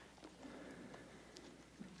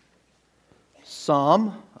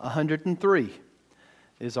Psalm 103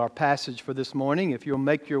 is our passage for this morning. If you'll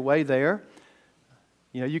make your way there,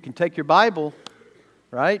 you can take your Bible,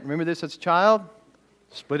 right? Remember this as a child?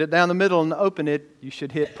 Split it down the middle and open it. You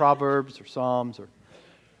should hit Proverbs or Psalms or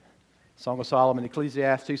Song of Solomon,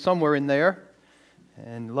 Ecclesiastes, somewhere in there,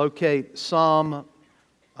 and locate Psalm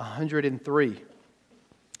 103.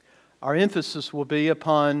 Our emphasis will be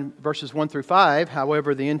upon verses 1 through 5.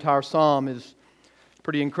 However, the entire psalm is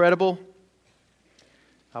pretty incredible.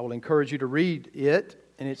 I will encourage you to read it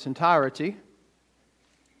in its entirety.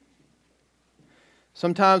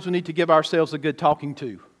 Sometimes we need to give ourselves a good talking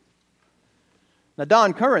to. Now,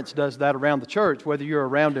 Don Currents does that around the church, whether you're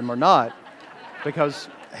around him or not, because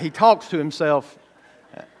he talks to himself.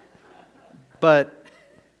 But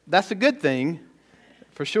that's a good thing,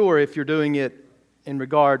 for sure, if you're doing it in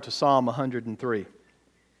regard to Psalm 103.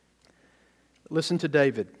 Listen to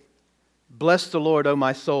David. Bless the Lord, O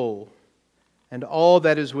my soul, and all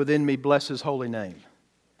that is within me, bless His holy name.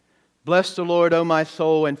 Bless the Lord, O my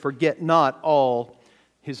soul, and forget not all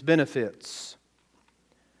His benefits,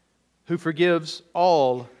 who forgives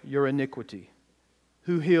all your iniquity,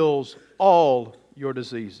 who heals all your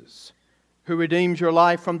diseases, who redeems your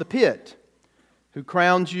life from the pit, who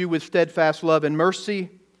crowns you with steadfast love and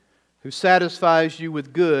mercy, who satisfies you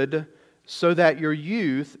with good, so that your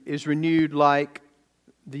youth is renewed like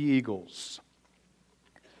the eagles.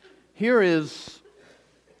 Here is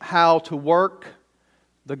how to work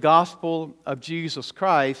the gospel of Jesus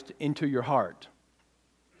Christ into your heart.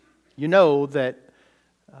 You know that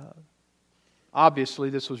obviously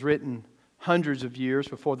this was written hundreds of years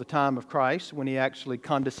before the time of Christ, when He actually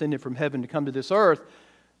condescended from heaven to come to this earth.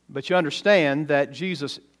 But you understand that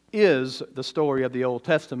Jesus is the story of the Old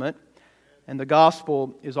Testament, and the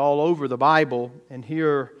gospel is all over the Bible. And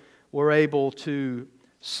here we're able to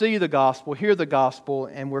see the gospel, hear the gospel,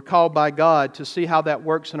 and we're called by God to see how that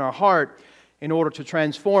works in our heart in order to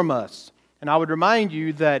transform us. And I would remind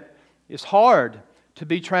you that it's hard to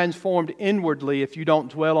be transformed inwardly if you don't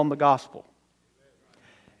dwell on the gospel.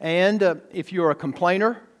 And if you're a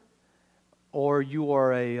complainer, or you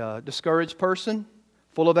are a discouraged person,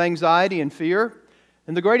 full of anxiety and fear,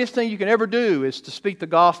 and the greatest thing you can ever do is to speak the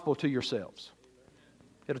gospel to yourselves.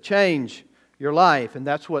 It'll change your life, and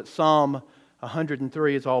that's what Psalm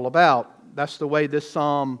 103 is all about. That's the way this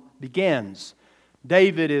psalm begins.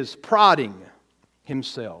 David is prodding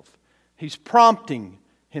himself. He's prompting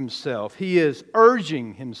himself. He is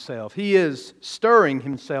urging himself. He is stirring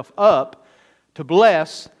himself up to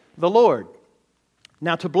bless the Lord.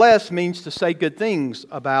 Now, to bless means to say good things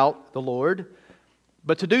about the Lord,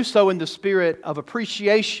 but to do so in the spirit of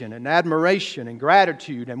appreciation and admiration and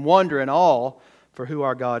gratitude and wonder and awe for who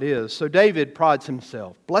our God is. So David prods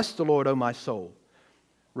himself. Bless the Lord, O my soul.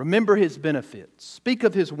 Remember His benefits. Speak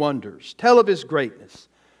of His wonders. Tell of His greatness.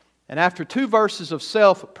 And after 2 verses of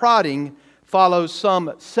self-prodding follows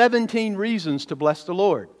some 17 reasons to bless the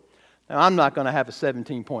Lord. Now, I'm not going to have a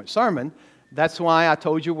 17-point sermon. That's why I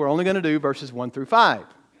told you we're only going to do verses 1 through 5.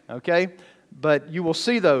 Okay? But you will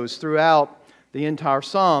see those throughout the entire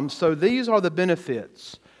psalm. So these are the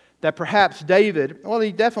benefits that perhaps David,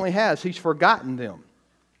 he definitely has. He's forgotten them.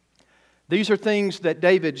 These are things that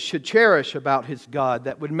David should cherish about his God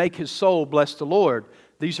that would make his soul bless the Lord.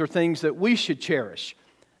 These are things that we should cherish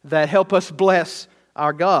that help us bless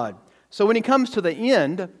our God. So when he comes to the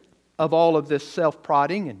end of all of this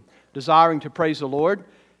self-prodding and desiring to praise the Lord,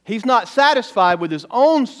 he's not satisfied with his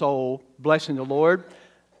own soul blessing the Lord,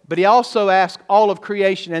 but he also asks all of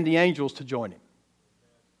creation and the angels to join him.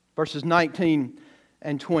 Verses 19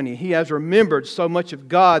 and 20. He has remembered so much of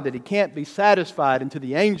God that he can't be satisfied until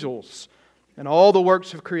the angels and all the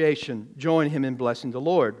works of creation join him in blessing the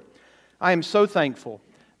Lord. I am so thankful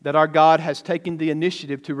that our God has taken the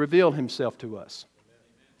initiative to reveal Himself to us.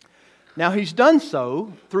 Now, He's done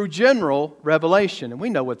so through general revelation, and we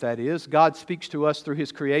know what that is. God speaks to us through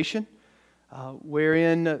His creation,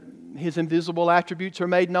 wherein His invisible attributes are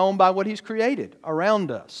made known by what He's created around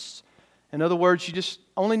us. In other words, you just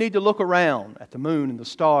only need to look around at the moon and the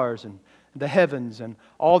stars and the heavens and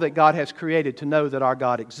all that God has created to know that our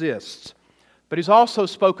God exists. But He's also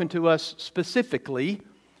spoken to us specifically,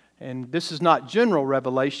 and this is not general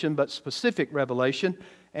revelation, but specific revelation,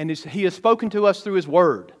 and He has spoken to us through His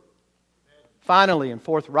Word, finally and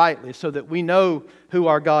forthrightly, so that we know who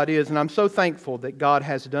our God is. And I'm so thankful that God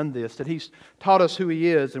has done this, that He's taught us who He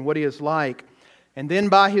is and what He is like. And then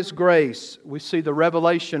by His grace, we see the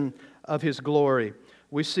revelation of His glory.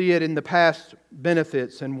 We see it in the past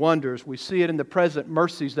benefits and wonders. We see it in the present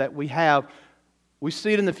mercies that we have. We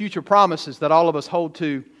see it in the future promises that all of us hold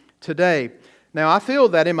to today. Now, I feel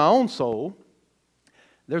that in my own soul,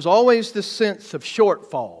 there's always this sense of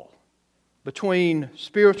shortfall between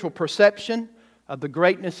spiritual perception of the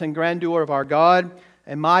greatness and grandeur of our God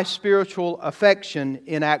and my spiritual affection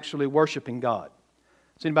in actually worshiping God.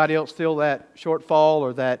 Does anybody else feel that shortfall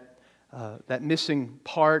or that missing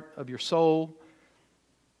part of your soul?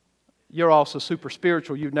 You're also super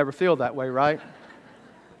spiritual. You'd never feel that way, right?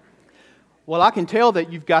 Well, I can tell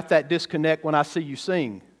that you've got that disconnect when I see you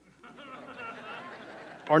sing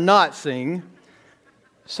or not sing.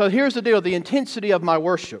 So here's the deal. The intensity of my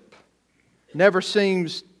worship never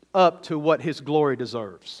seems up to what His glory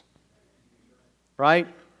deserves. Right?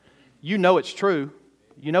 You know it's true.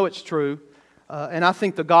 You know it's true. And I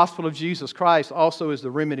think the gospel of Jesus Christ also is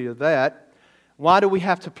the remedy to that. Why do we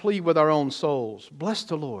have to plead with our own souls? Bless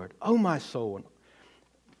the Lord, oh my soul.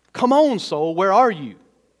 Come on, soul, where are you?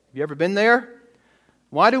 Have you ever been there?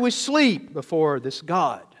 Why do we sleep before this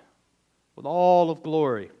God with all of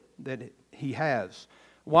glory that He has?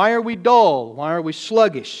 Why are we dull? Why are we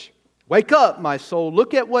sluggish? Wake up, my soul.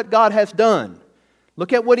 Look at what God has done.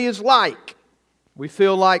 Look at what He is like. We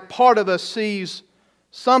feel like part of us sees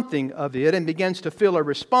something of it and begins to feel a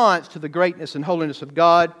response to the greatness and holiness of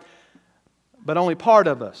God, but only part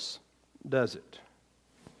of us does it.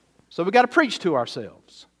 So we've got to preach to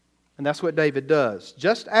ourselves. And that's what David does.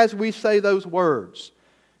 Just as we say those words,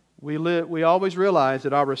 we always realize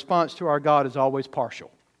that our response to our God is always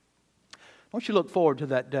partial. Don't you look forward to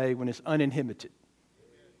that day when it's uninhibited?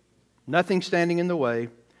 Nothing standing in the way.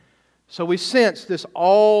 So we sense this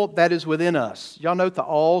all that is within us. Y'all note the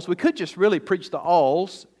alls. We could just really preach the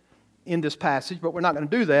alls in this passage, but we're not going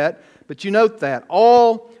to do that. But you note that.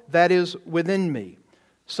 All that is within me.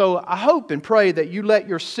 So I hope and pray that you let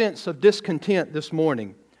your sense of discontent this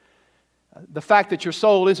morning, the fact that your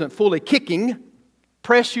soul isn't fully kicking,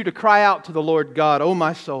 press you to cry out to the Lord God, "Oh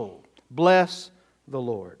my soul, bless the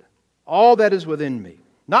Lord. All that is within me."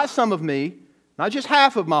 Not some of me, not just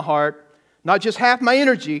half of my heart, not just half my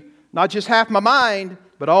energy, not just half my mind,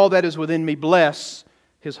 but all that is within me, bless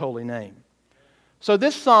His holy name. So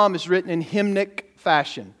this psalm is written in hymnic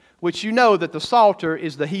fashion, which you know that the Psalter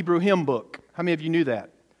is the Hebrew hymn book. How many of you knew that?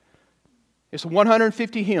 It's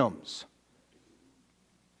 150 hymns.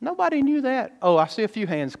 Nobody knew that. Oh, I see a few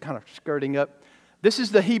hands kind of skirting up. This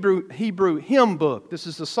is the Hebrew hymn book. This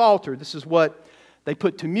is the Psalter. This is what they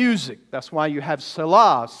put to music. That's why you have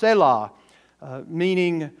Selah,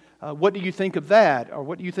 meaning what do you think of that? Or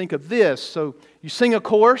what do you think of this? So you sing a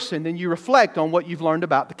chorus and then you reflect on what you've learned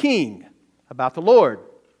about the King, about the Lord.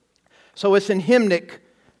 So it's in hymnic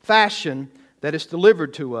fashion that it's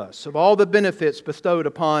delivered to us of all the benefits bestowed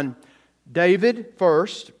upon David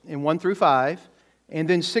first in 1 through 5, and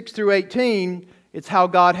then 6 through 18, it's how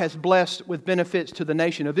God has blessed with benefits to the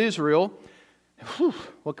nation of Israel. Whew,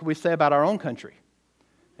 what can we say about our own country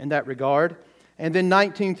in that regard? And then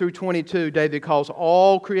 19 through 22, David calls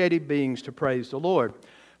all created beings to praise the Lord.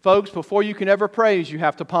 Folks, before you can ever praise, you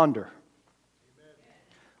have to ponder.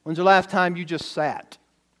 When's the last time you just sat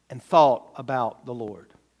and thought about the Lord?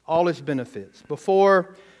 All His benefits.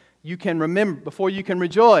 Before you can remember, before you can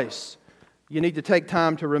rejoice, you need to take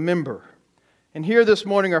time to remember. And here this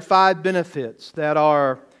morning are 5 benefits that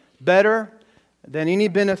are better than any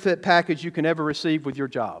benefit package you can ever receive with your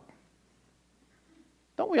job.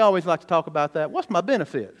 Don't we always like to talk about that? What's my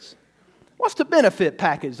benefits? What's the benefit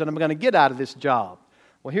package that I'm going to get out of this job?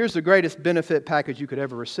 Well, here's the greatest benefit package you could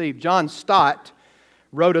ever receive. John Stott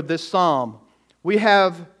wrote of this psalm, "We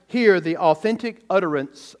have here the authentic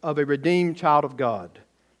utterance of a redeemed child of God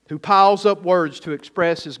who piles up words to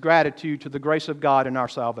express his gratitude to the grace of God in our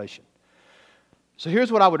salvation." So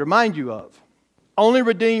here's what I would remind you of. Only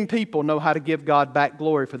redeemed people know how to give God back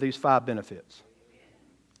glory for these 5 benefits.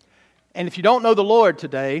 And if you don't know the Lord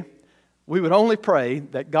today, we would only pray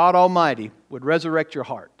that God Almighty would resurrect your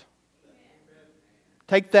heart.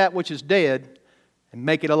 Take that which is dead and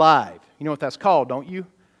make it alive. You know what that's called, don't you?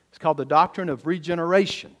 It's called the doctrine of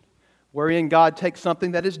regeneration, wherein God takes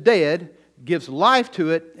something that is dead, gives life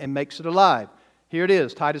to it, and makes it alive. Here it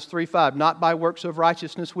is, Titus 3:5. "Not by works of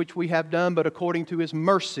righteousness which we have done, but according to His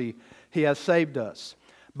mercy He has saved us,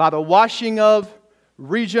 by the washing of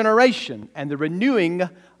regeneration and the renewing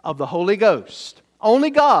of the Holy Ghost." Only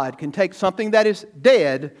God can take something that is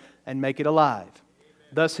dead and make it alive.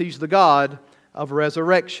 Thus He's the God of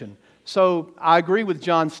resurrection. So I agree with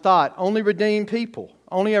John Stott. Only redeemed people,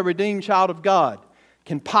 only a redeemed child of God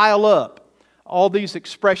can pile up all these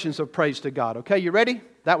expressions of praise to God. Okay, you ready?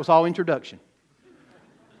 That was all introduction.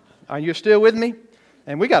 Are you still with me?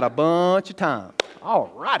 And we got a bunch of time.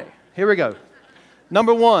 All righty, here we go.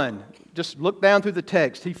 Number 1, just look down through the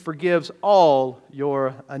text. He forgives all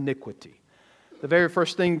your iniquity. the very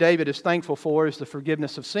first thing David is thankful for is the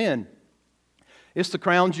forgiveness of sin. It's the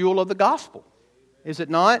crown jewel of the gospel, is it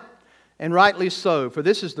not? And rightly so, for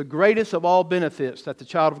this is the greatest of all benefits that the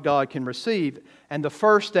child of God can receive, and the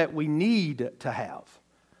first that we need to have.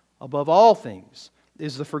 Above all things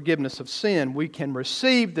is the forgiveness of sin. We can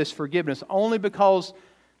receive this forgiveness only because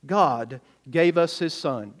God gave us His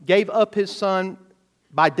Son, gave up His Son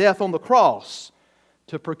by death on the cross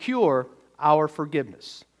to procure our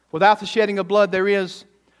forgiveness. Without the shedding of blood, there is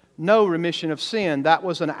no remission of sin. That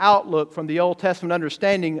was an outlook from the Old Testament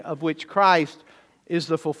understanding of which Christ is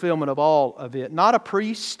the fulfillment of all of it. Not a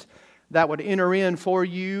priest that would enter in for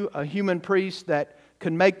you, a human priest that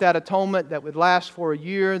could make that atonement that would last for a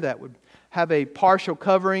year, that would have a partial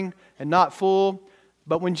covering and not full.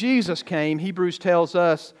 But when Jesus came, Hebrews tells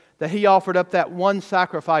us that He offered up that one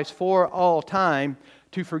sacrifice for all time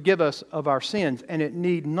to forgive us of our sins, and it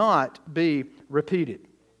need not be repeated.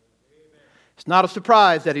 It's not a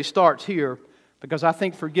surprise that He starts here, because I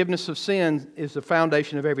think forgiveness of sins is the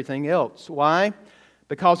foundation of everything else. Why?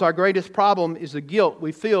 Because our greatest problem is the guilt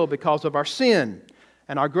we feel because of our sin.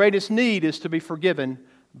 And our greatest need is to be forgiven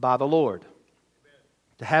by the Lord.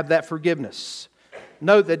 To have that forgiveness.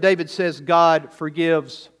 Note that David says God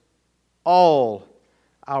forgives all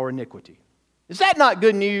our iniquity. Is that not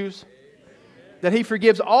good news? That He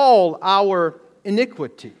forgives all our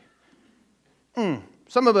iniquity.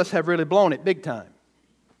 Some of us have really blown it big time.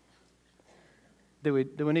 Do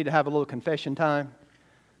we need to have a little confession time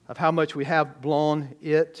of how much we have blown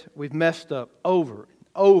it? We've messed up over and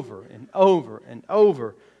over and over and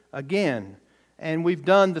over again. And we've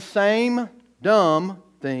done the same dumb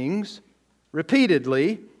things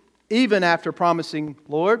repeatedly, even after promising,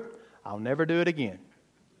 Lord, I'll never do it again.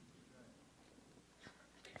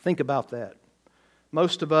 Think about that.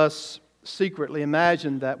 Most of us secretly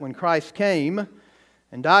imagine that when Christ came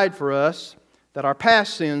and died for us, that our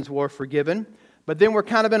past sins were forgiven. But then we're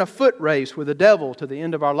kind of in a foot race with the devil to the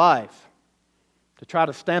end of our life to try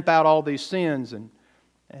to stamp out all these sins and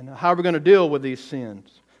how we're going to deal with these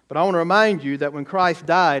sins. But I want to remind you that when Christ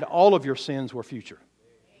died, all of your sins were future.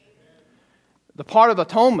 The part of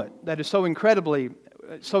atonement that is so incredible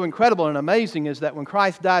and amazing is that when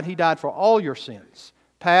Christ died, He died for all your sins.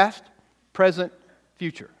 Past, present,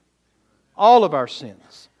 future. All of our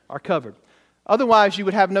sins are covered. Otherwise, you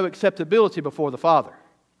would have no acceptability before the Father.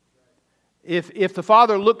 If the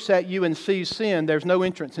Father looks at you and sees sin, there's no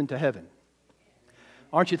entrance into heaven.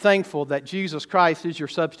 Aren't you thankful that Jesus Christ is your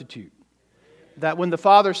substitute? That when the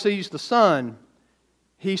Father sees the Son,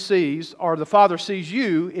 He sees, or the Father sees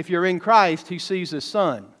you, if you're in Christ, He sees His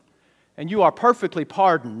Son. And you are perfectly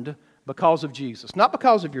pardoned because of Jesus. Not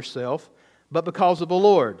because of yourself, but because of the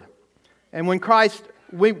Lord. And when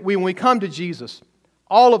we come to Jesus,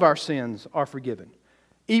 all of our sins are forgiven.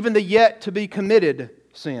 Even the yet to be committed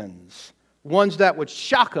sins. Ones that would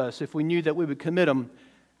shock us if we knew that we would commit them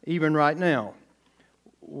even right now.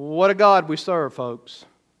 What a God we serve, folks.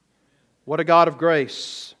 What a God of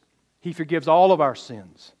grace. He forgives all of our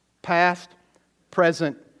sins. Past,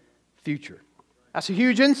 present, future. That's a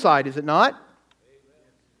huge insight, is it not?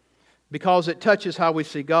 Because it touches how we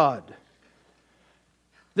see God.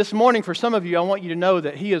 This morning, for some of you, I want you to know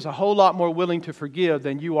that He is a whole lot more willing to forgive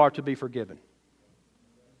than you are to be forgiven.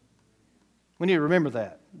 We need to remember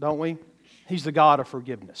that, don't we? He's the God of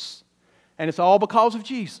forgiveness. And it's all because of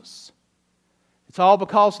Jesus. It's all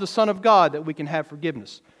because of the Son of God that we can have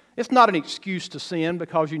forgiveness. It's not an excuse to sin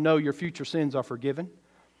because you know your future sins are forgiven.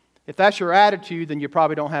 If that's your attitude, then you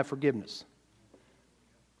probably don't have forgiveness.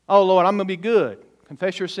 Oh, Lord, I'm going to be good.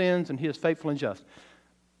 Confess your sins and He is faithful and just.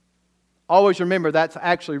 Always remember that's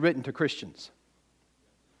actually written to Christians.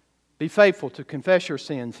 Be faithful to confess your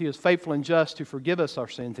sins. He is faithful and just to forgive us our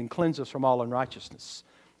sins and cleanse us from all unrighteousness.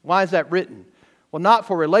 Why is that written? Well, not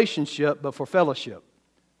for relationship, but for fellowship.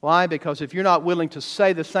 Why? Because if you're not willing to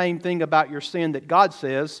say the same thing about your sin that God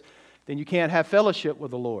says, then you can't have fellowship with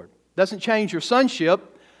the Lord. It doesn't change your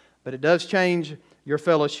sonship, but it does change your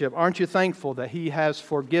fellowship. Aren't you thankful that He has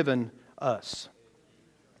forgiven us?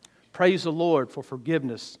 Praise the Lord for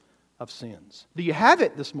forgiveness of sins. Do you have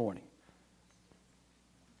it this morning?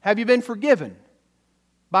 Have you been forgiven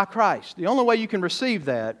by Christ? The only way you can receive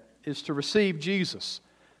that is to receive Jesus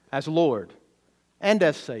as Lord and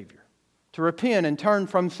as Savior. To repent and turn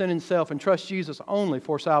from sin and self and trust Jesus only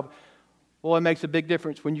for salvation. Well, it makes a big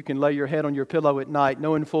difference when you can lay your head on your pillow at night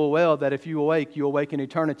knowing full well that if you awake in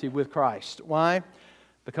eternity with Christ. Why?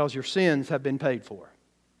 Because your sins have been paid for.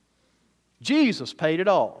 Jesus paid it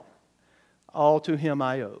all. All to Him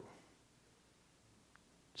I owe.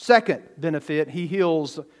 Second benefit, He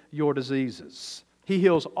heals your diseases. He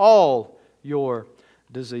heals all your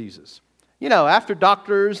diseases. After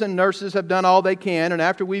doctors and nurses have done all they can, and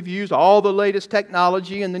after we've used all the latest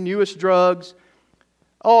technology and the newest drugs,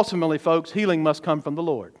 ultimately, folks, healing must come from the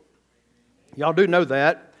Lord. Y'all do know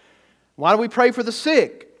that. Why do we pray for the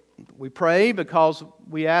sick? We pray because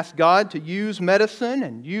we ask God to use medicine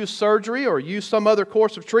and use surgery or use some other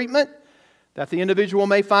course of treatment that the individual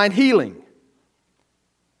may find healing.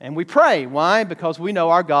 And we pray. Why? Because we know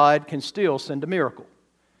our God can still send a miracle.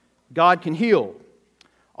 God can heal.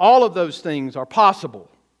 All of those things are possible.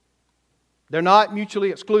 They're not mutually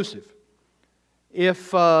exclusive.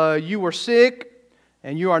 If you were sick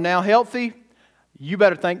and you are now healthy, you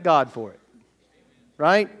better thank God for it.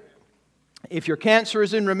 Right? If your cancer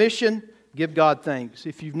is in remission, give God thanks.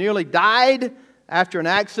 If you've nearly died after an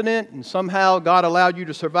accident and somehow God allowed you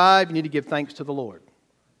to survive, you need to give thanks to the Lord.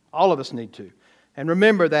 All of us need to. And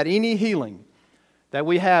remember that any healing that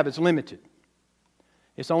we have is limited.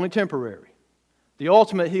 It's only temporary. The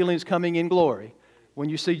ultimate healing is coming in glory when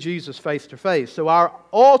you see Jesus face to face. So our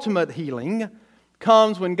ultimate healing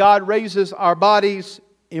comes when God raises our bodies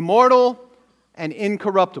immortal and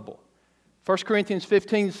incorruptible. 1 Corinthians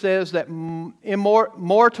 15 says that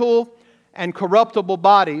mortal and corruptible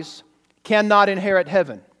bodies cannot inherit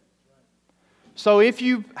heaven. So if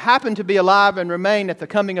you happen to be alive and remain at the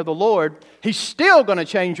coming of the Lord, He's still going to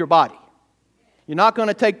change your body. You're not going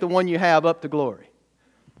to take the one you have up to glory.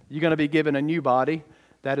 You're going to be given a new body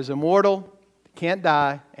that is immortal, can't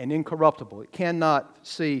die, and incorruptible. It cannot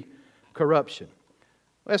see corruption.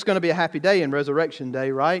 Well, it's going to be a happy day in Resurrection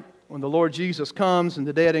Day, right? When the Lord Jesus comes and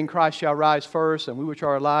the dead in Christ shall rise first, and we which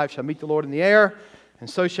are alive shall meet the Lord in the air, and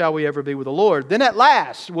so shall we ever be with the Lord. Then at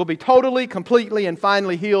last we'll be totally, completely, and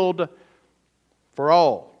finally healed for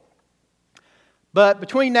all. But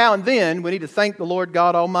between now and then, we need to thank the Lord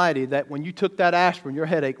God Almighty that when you took that aspirin, your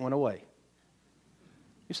headache went away.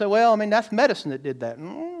 You say, well, that's medicine that did that.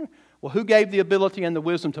 Well, who gave the ability and the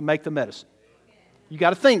wisdom to make the medicine? You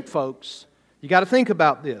got to think, folks. You got to think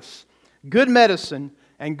about this. Good medicine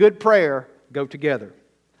and good prayer go together.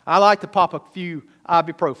 I like to pop a few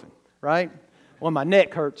ibuprofen, right? When my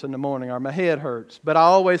neck hurts in the morning or my head hurts. But I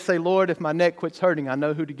always say, Lord, if my neck quits hurting, I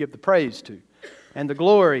know who to give the praise to and the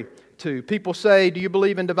glory to. People say, do you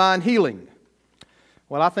believe in divine healing?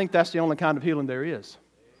 Well, I think that's the only kind of healing there is.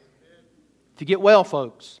 If you get well,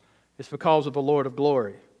 folks, it's because of the Lord of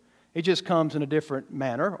glory. It just comes in a different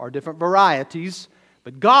manner or different varieties,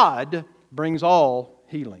 but God brings all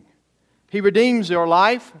healing. He redeems your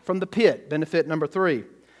life from the pit, benefit number 3.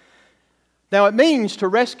 Now it means to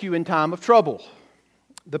rescue in time of trouble.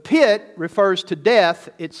 The pit refers to death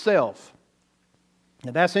itself.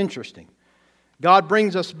 Now that's interesting. God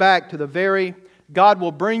brings us back to God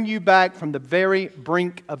will bring you back from the very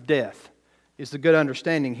brink of death, is the good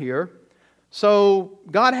understanding here. So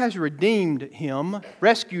God has redeemed him,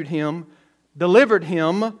 rescued him, delivered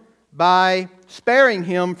him by sparing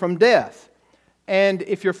him from death. And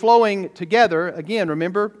if you're flowing together, again,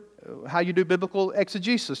 remember how you do biblical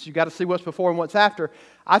exegesis. You've got to see what's before and what's after.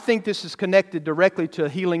 I think this is connected directly to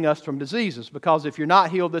healing us from diseases, because if you're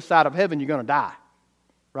not healed this side of heaven, you're going to die,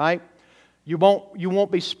 right? You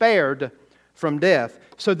won't be spared from death.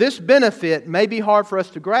 So this benefit may be hard for us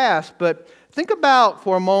to grasp, but think about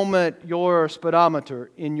for a moment your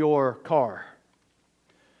speedometer in your car.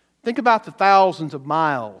 Think about the thousands of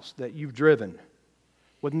miles that you've driven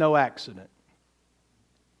with no accident.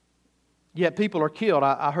 Yet people are killed.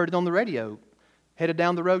 I heard it on the radio. Headed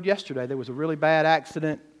down the road yesterday, there was a really bad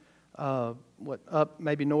accident, up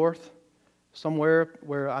maybe north, somewhere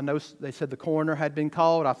where I know they said the coroner had been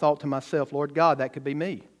called. I thought to myself, Lord God, that could be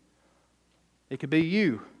me. It could be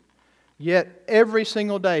you. Yet every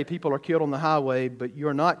single day people are killed on the highway, but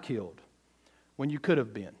you're not killed when you could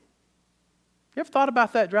have been. You ever thought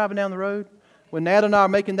about that driving down the road? When Nat and I are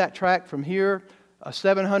making that track from here,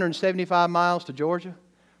 775 miles to Georgia,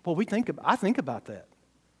 well, I think about that.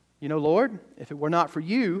 You know, Lord, if it were not for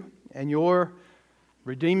you and you're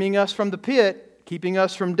redeeming us from the pit, keeping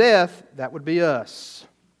us from death, that would be us.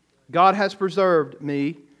 God has preserved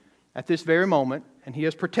me at this very moment, and He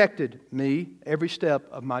has protected me every step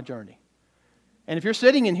of my journey. And if you're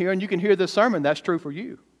sitting in here and you can hear this sermon, that's true for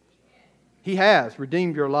you. He has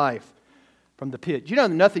redeemed your life from the pit. You know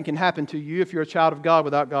that nothing can happen to you if you're a child of God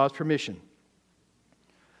without God's permission.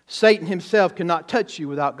 Satan himself cannot touch you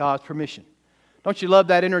without God's permission. Don't you love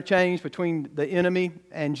that interchange between the enemy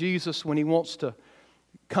and Jesus when he wants to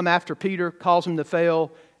come after Peter, calls him to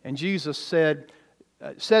fail, and Jesus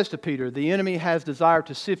says to Peter, the enemy has desired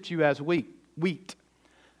to sift you as wheat.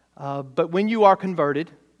 But when you are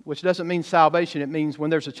converted, which doesn't mean salvation, it means when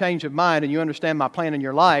there's a change of mind and you understand my plan in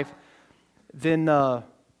your life, then you're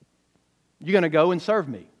going to go and serve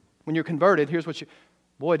me. When you're converted, here's what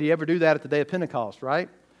boy, do you ever do that at the day of Pentecost, right?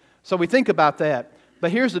 So we think about that.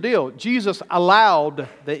 But here's the deal. Jesus allowed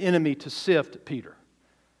the enemy to sift Peter.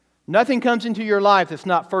 Nothing comes into your life that's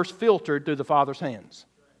not first filtered through the Father's hands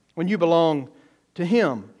when you belong to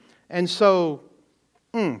Him. And so,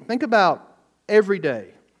 think about every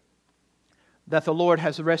day that the Lord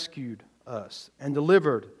has rescued us and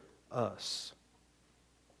delivered us.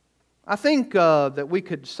 I think that we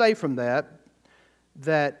could say from that,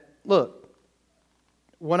 look,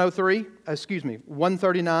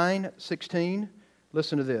 139:16.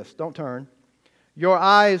 Listen to this. Don't turn. Your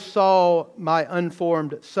eyes saw my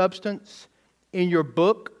unformed substance. In your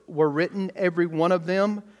book were written, every one of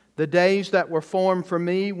them, the days that were formed for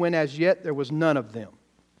me, when as yet there was none of them.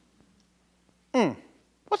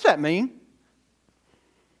 What's that mean?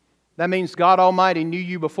 That means God Almighty knew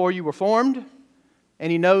you before you were formed, and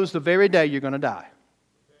He knows the very day you're going to die.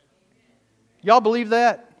 Y'all believe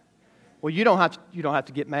that? Well, you don't have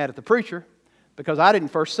to get mad at the preacher, because I didn't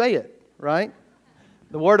first say it, right?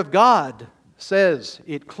 The Word of God says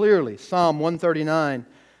it clearly. Psalm 139,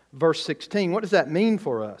 verse 16. What does that mean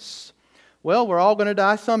for us? Well, we're all going to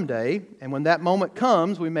die someday, and when that moment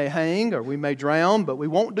comes, we may hang or we may drown, but we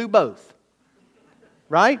won't do both.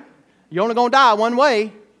 Right? You're only going to die one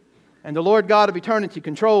way, and the Lord God of eternity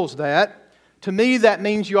controls that. To me, that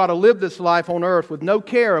means you ought to live this life on earth with no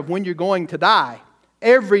care of when you're going to die.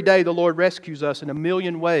 Every day the Lord rescues us in a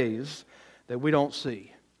million ways that we don't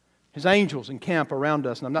see. His angels encamp around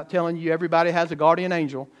us. And I'm not telling you everybody has a guardian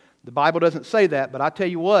angel. The Bible doesn't say that. But I tell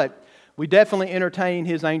you what, we definitely entertain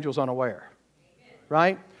His angels unaware.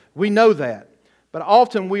 Right? We know that. But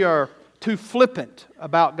often we are too flippant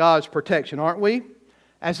about God's protection, aren't we?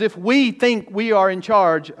 As if we think we are in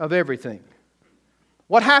charge of everything.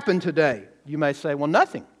 What happened today? You may say, well,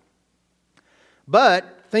 nothing.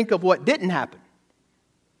 But think of what didn't happen.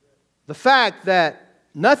 The fact that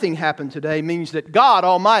nothing happened today means that God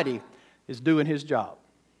Almighty is doing His job.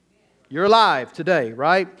 You're alive today,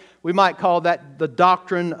 right? We might call that the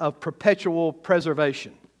doctrine of perpetual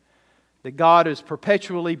preservation. That God is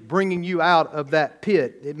perpetually bringing you out of that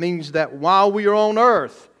pit. It means that while we are on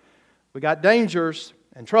earth, we got dangers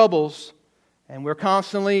and troubles, and we're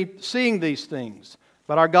constantly seeing these things.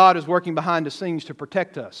 But our God is working behind the scenes to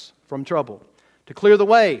protect us from trouble, to clear the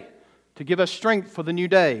way, to give us strength for the new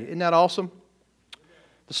day. Isn't that awesome?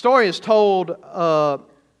 The story is told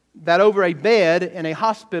that over a bed in a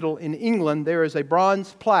hospital in England, there is a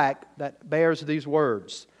bronze plaque that bears these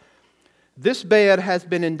words. This bed has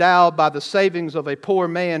been endowed by the savings of a poor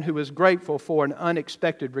man who is grateful for an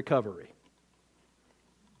unexpected recovery.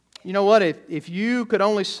 You know what? If you could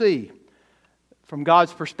only see from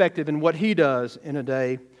God's perspective and what He does in a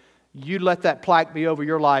day, you'd let that plaque be over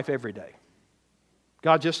your life every day.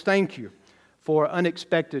 God, just thank you for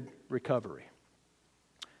unexpected recovery.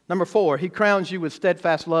 Number 4, He crowns you with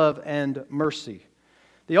steadfast love and mercy.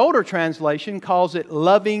 The older translation calls it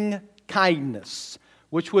loving kindness,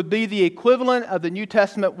 which would be the equivalent of the New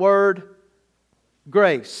Testament word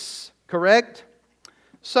grace. Correct?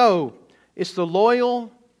 So, it's the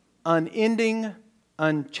loyal, unending,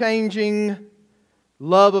 unchanging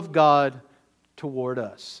love of God toward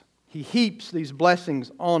us. He heaps these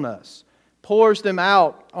blessings on us, pours them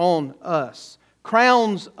out on us,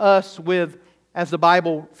 crowns us with, as the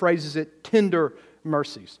Bible phrases it, tender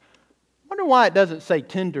mercies. Wonder why it doesn't say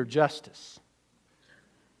tender justice.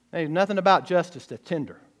 There's nothing about justice that's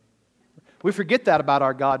tender. We forget that about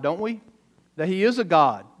our God, don't we? That He is a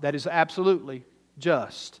God that is absolutely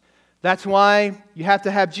just. That's why you have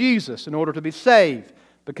to have Jesus in order to be saved,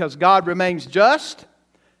 because God remains just,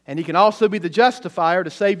 and He can also be the justifier to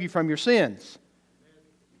save you from your sins.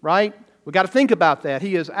 Right? We've got to think about that.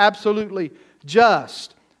 He is absolutely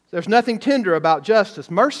just. There's nothing tender about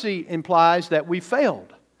justice. Mercy implies that we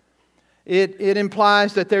failed. It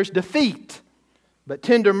implies that there's defeat. But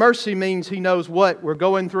tender mercy means He knows what we're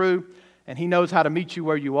going through, and He knows how to meet you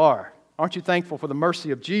where you are. Aren't you thankful for the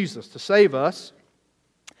mercy of Jesus to save us?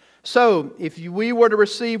 So, if we were to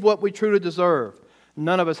receive what we truly deserve,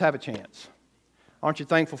 none of us have a chance. Aren't you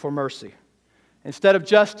thankful for mercy? Instead of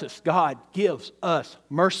justice, God gives us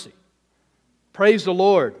mercy. Praise the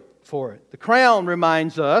Lord for it. The crown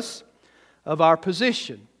reminds us of our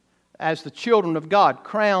position as the children of God,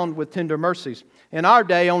 crowned with tender mercies. In our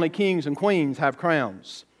day, only kings and queens have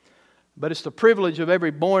crowns. But it's the privilege of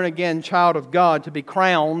every born-again child of God to be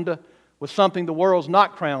crowned with something the world's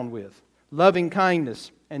not crowned with: loving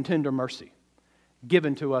kindness and tender mercy,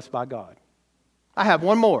 given to us by God. I have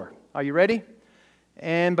one more. Are you ready?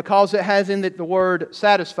 And because it has in it the word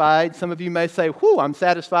satisfied, some of you may say, whew, I'm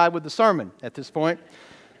satisfied with the sermon at this point.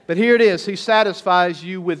 But here it is. He satisfies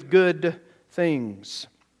you with good things.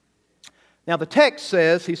 Now the text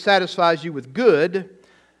says He satisfies you with good.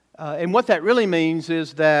 And what that really means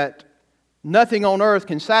is that nothing on earth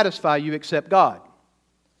can satisfy you except God.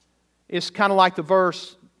 It's kind of like the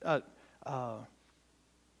verse,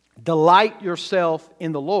 delight yourself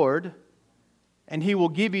in the Lord, and He will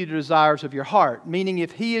give you the desires of your heart. Meaning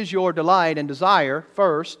if He is your delight and desire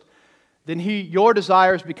first, then your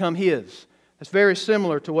desires become His. It's very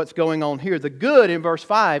similar to what's going on here. The good in verse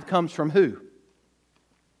 5 comes from who?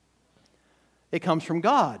 It comes from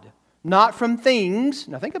God, not from things.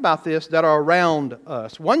 Now think about this, that are around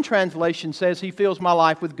us. One translation says He fills my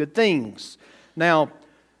life with good things. Now,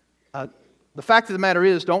 the fact of the matter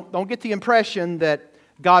is, don't get the impression that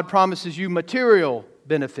God promises you material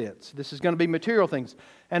benefits. This is going to be material things.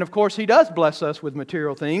 And of course, He does bless us with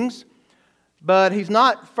material things. But He's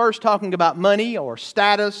not first talking about money or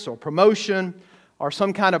status or promotion or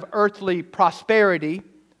some kind of earthly prosperity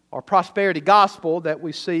or prosperity gospel that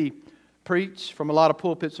we see preached from a lot of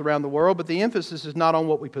pulpits around the world. But the emphasis is not on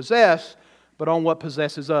what we possess, but on what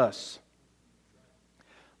possesses us.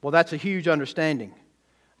 Well, that's a huge understanding.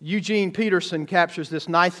 Eugene Peterson captures this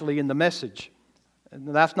nicely in The Message. And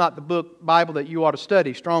that's not the book, Bible, that you ought to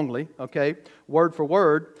study strongly, okay, word for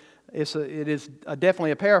word. It is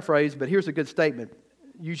definitely a paraphrase, but here's a good statement.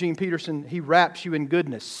 Eugene Peterson, he wraps you in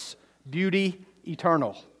goodness, beauty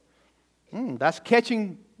eternal. That's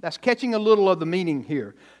catching a little of the meaning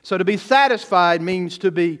here. So to be satisfied means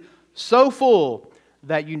to be so full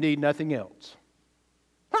that you need nothing else.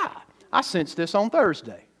 I sensed this on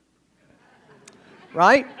Thursday.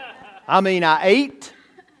 Right? I mean, I ate,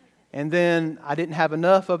 and then I didn't have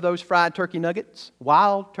enough of those fried turkey nuggets,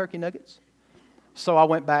 wild turkey nuggets. So I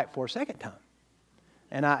went back for a second time.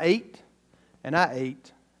 And I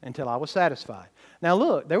ate until I was satisfied. Now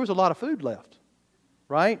look, there was a lot of food left,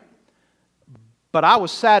 right? But I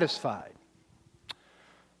was satisfied.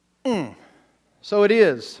 So it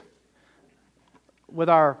is with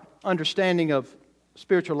our understanding of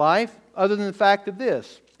spiritual life, other than the fact of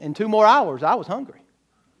this. In 2 more hours, I was hungry.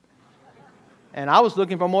 And I was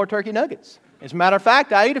looking for more turkey nuggets. As a matter of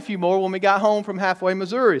fact, I ate a few more when we got home from Halfway,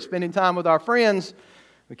 Missouri, spending time with our friends.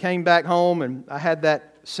 We came back home, and I had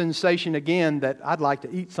that sensation again that I'd like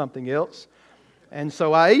to eat something else. And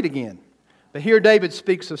so I ate again. But here David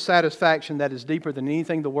speaks of satisfaction that is deeper than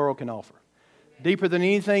anything the world can offer. Deeper than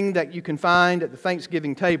anything that you can find at the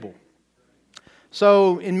Thanksgiving table.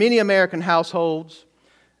 So in many American households,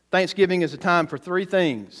 Thanksgiving is a time for 3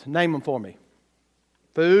 things. Name them for me.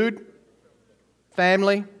 Food,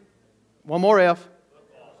 family, one more F.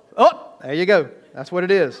 Oh, there you go. That's what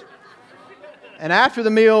it is. And after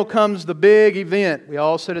the meal comes the big event. We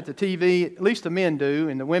all sit at the TV, at least the men do,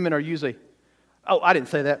 and the women are usually, I didn't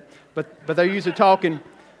say that, but they're usually talking.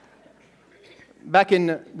 Back in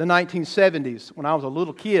the 1970s, when I was a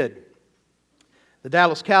little kid, the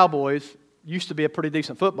Dallas Cowboys used to be a pretty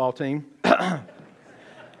decent football team.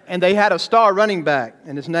 And they had a star running back,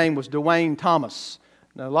 and his name was Dwayne Thomas.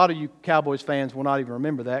 Now, a lot of you Cowboys fans will not even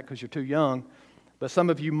remember that because you're too young, but some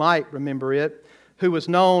of you might remember it, who was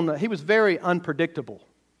known, he was very unpredictable.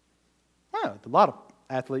 Well, a lot of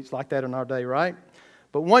athletes like that in our day, right?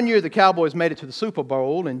 But one year the Cowboys made it to the Super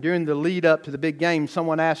Bowl, and during the lead up to the big game,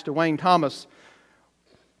 someone asked Dwayne Thomas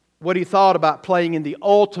what he thought about playing in the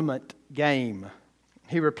ultimate game.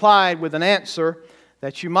 He replied with an answer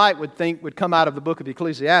that you would think would come out of the book of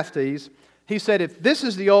Ecclesiastes. He said, if this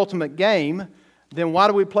is the ultimate game, then why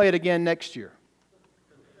do we play it again next year?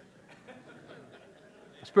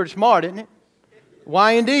 It's pretty smart, isn't it?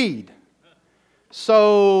 Why indeed?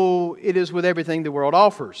 So it is with everything the world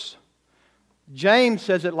offers. James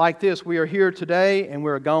says it like this: we are here today and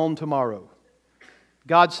we're gone tomorrow.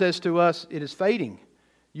 God says to us, it is fading.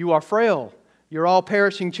 You are frail. You're all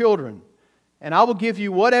perishing children. And I will give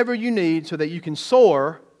you whatever you need so that you can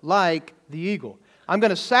soar like the eagle. I'm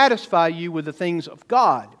going to satisfy you with the things of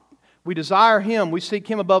God. We desire Him. We seek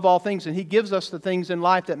Him above all things, and He gives us the things in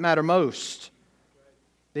life that matter most.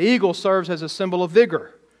 The eagle serves as a symbol of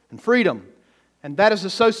vigor and freedom, and that is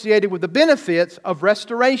associated with the benefits of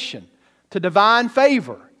restoration to divine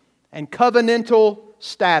favor and covenantal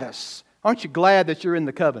status. Aren't you glad that you're in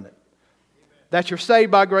the covenant? That you're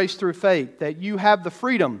saved by grace through faith, that you have the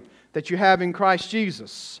freedom that you have in Christ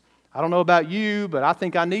Jesus. I don't know about you, but I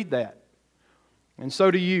think I need that. And so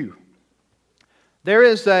do you. There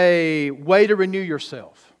is a way to renew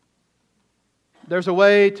yourself. There's a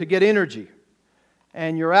way to get energy.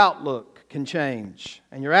 And your outlook can change.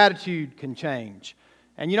 And your attitude can change.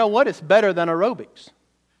 And you know what? It's better than aerobics.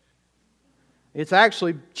 It's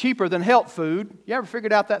actually cheaper than health food. You ever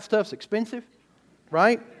figured out that stuff's expensive?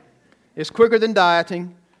 Right? It's quicker than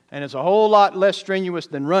dieting, and it's a whole lot less strenuous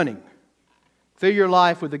than running. Fill your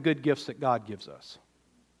life with the good gifts that God gives us.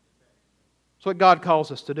 That's what God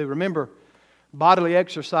calls us to do. Remember, bodily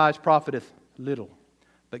exercise profiteth little,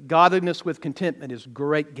 but godliness with contentment is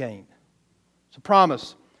great gain. It's a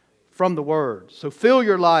promise from the Word. So fill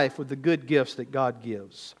your life with the good gifts that God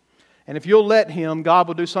gives. And if you'll let Him, God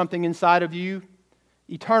will do something inside of you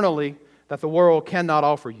eternally that the world cannot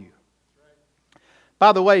offer you.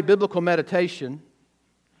 By the way, biblical meditation,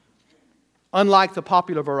 unlike the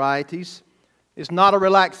popular varieties, is not a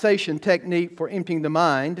relaxation technique for emptying the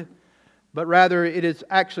mind, but rather it is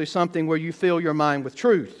actually something where you fill your mind with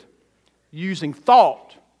truth, using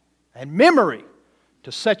thought and memory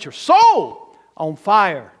to set your soul on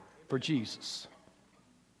fire for Jesus.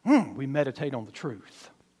 We meditate on the truth.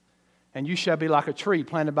 And you shall be like a tree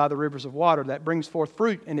planted by the rivers of water that brings forth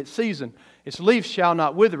fruit in its season. Its leaves shall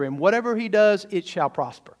not wither, and whatever He does, it shall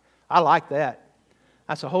prosper. I like that.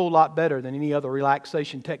 That's a whole lot better than any other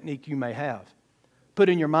relaxation technique you may have. Put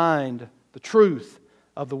in your mind the truth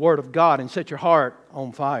of the Word of God and set your heart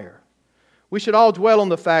on fire. We should all dwell on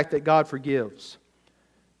the fact that God forgives,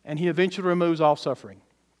 and He eventually removes all suffering.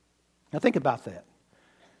 Now think about that.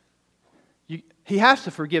 He has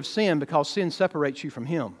to forgive sin because sin separates you from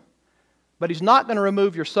Him. But He's not going to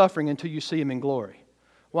remove your suffering until you see Him in glory.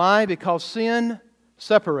 Why? Because sin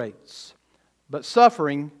separates, but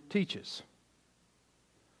suffering teaches.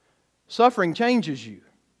 Suffering changes you.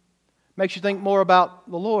 Makes you think more about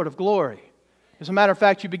the Lord of glory. As a matter of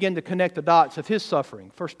fact, you begin to connect the dots of His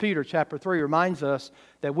suffering. 1 Peter chapter 3 reminds us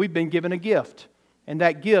that we've been given a gift, and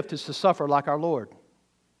that gift is to suffer like our Lord.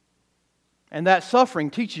 And that suffering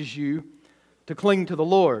teaches you to cling to the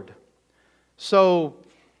Lord. So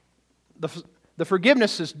the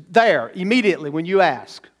forgiveness is there immediately when you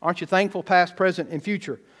ask. Aren't you thankful, past, present, and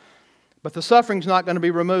future? But the suffering's not going to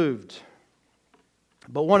be removed.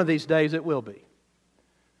 But one of these days it will be.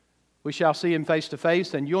 We shall see Him face to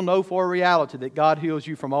face, and you'll know for a reality that God heals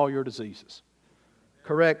you from all your diseases.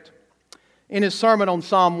 Correct? In his sermon on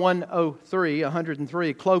Psalm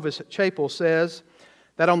 103, Clovis Chappell says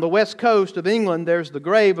that on the west coast of England there's the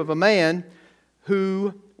grave of a man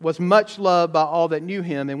who was much loved by all that knew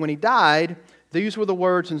him. And when he died, these were the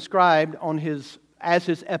words inscribed on as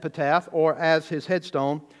his epitaph or as his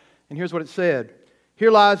headstone. And here's what it said. Here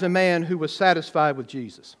lies a man who was satisfied with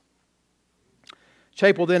Jesus.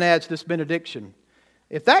 Chappell then adds this benediction.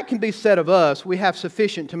 If that can be said of us, we have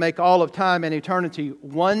sufficient to make all of time and eternity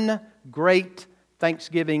one great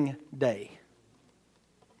Thanksgiving day.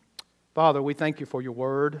 Father, we thank You for Your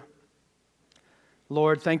word.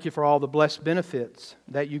 Lord, thank You for all the blessed benefits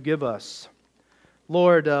that You give us.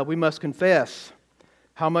 Lord, we must confess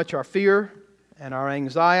how much our fear and our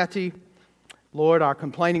anxiety, Lord, our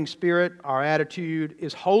complaining spirit, our attitude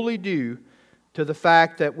is wholly due to the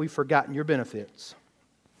fact that we've forgotten Your benefits.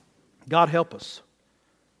 God, help us.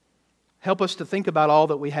 Help us to think about all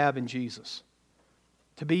that we have in Jesus.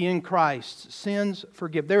 To be in Christ, sins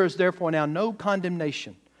forgiven. There is therefore now no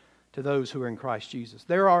condemnation to those who are in Christ Jesus.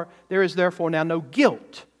 There is therefore now no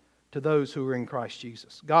guilt to those who are in Christ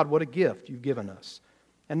Jesus. God, what a gift You've given us.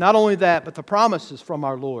 And not only that, but the promises from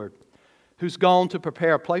our Lord, who's gone to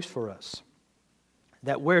prepare a place for us,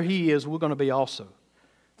 that where He is, we're going to be also.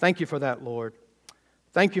 Thank You for that, Lord.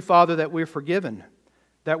 Thank You, Father, that we're forgiven,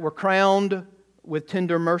 that we're crowned with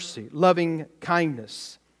tender mercy, loving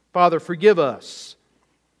kindness. Father, forgive us.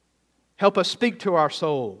 Help us speak to our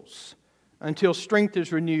souls until strength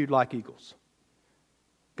is renewed like eagles.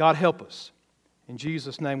 God, help us. In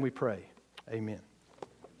Jesus' name we pray. Amen.